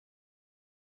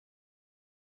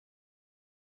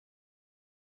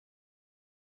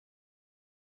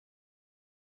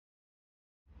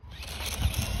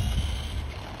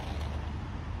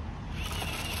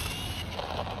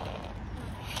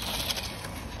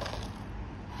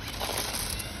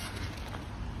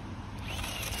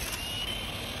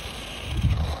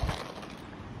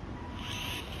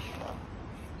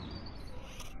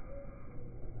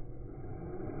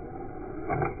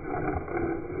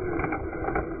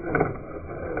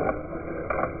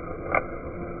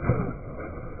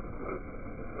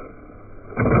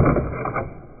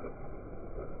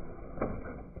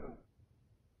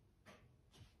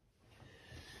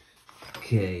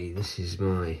this is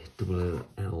my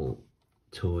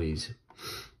WLTOYS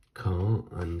car,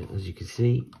 and as you can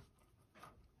see,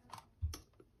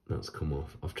 that's come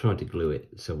off. I've tried to glue it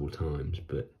several times,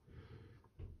 but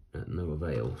at no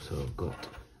avail, so I've got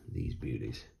these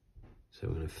beauties. So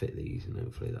we're going to fit these, and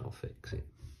hopefully that'll fix it.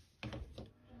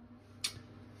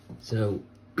 So,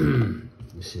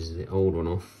 this is the old one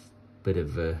off. Bit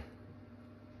of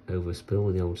overspill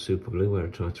with the old super glue where I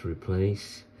tried to repair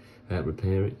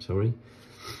it, sorry.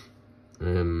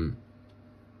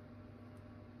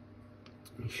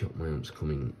 Shock mounts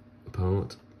coming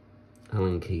apart.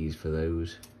 Allen keys for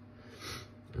those.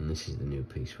 And this is the new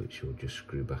piece which will just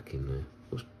screw back in there.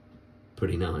 Looks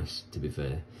pretty nice, to be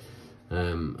fair.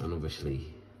 And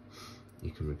obviously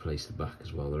you can replace the back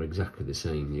as well. They're exactly the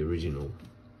same. The original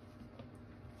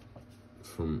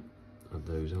front had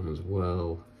those on as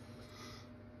well.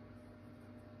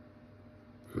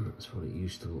 And that's what it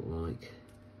used to look like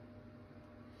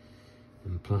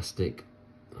in plastic,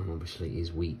 and obviously it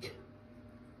is weak.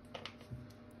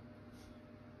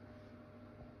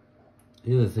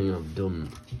 The other thing I've done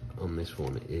on this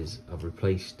one is I've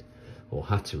replaced, or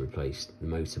had to replace, the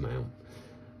motor mount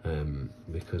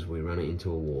because we ran it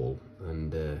into a wall,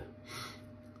 and that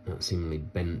seemingly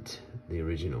bent the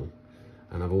original.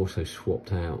 And I've also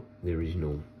swapped out the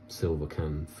original silver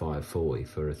can 540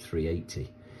 for a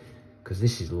 380, because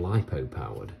this is lipo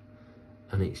powered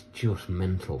and it's just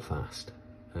mental fast.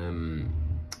 And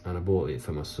I bought it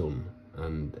for my son,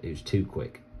 and it was too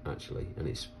quick actually, and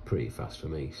it's pretty fast for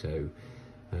me, so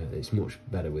it's much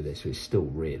better with this. It's still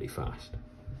really fast.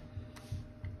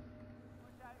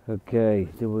 Okay,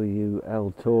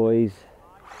 WLTOYS.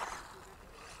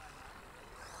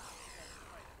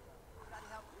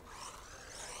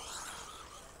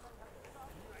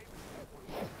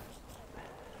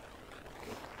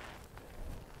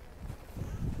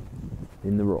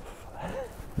 In the rough.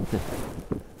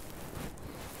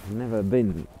 I've never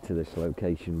been to this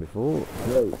location before,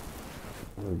 so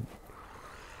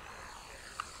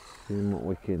seeing what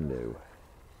we can do.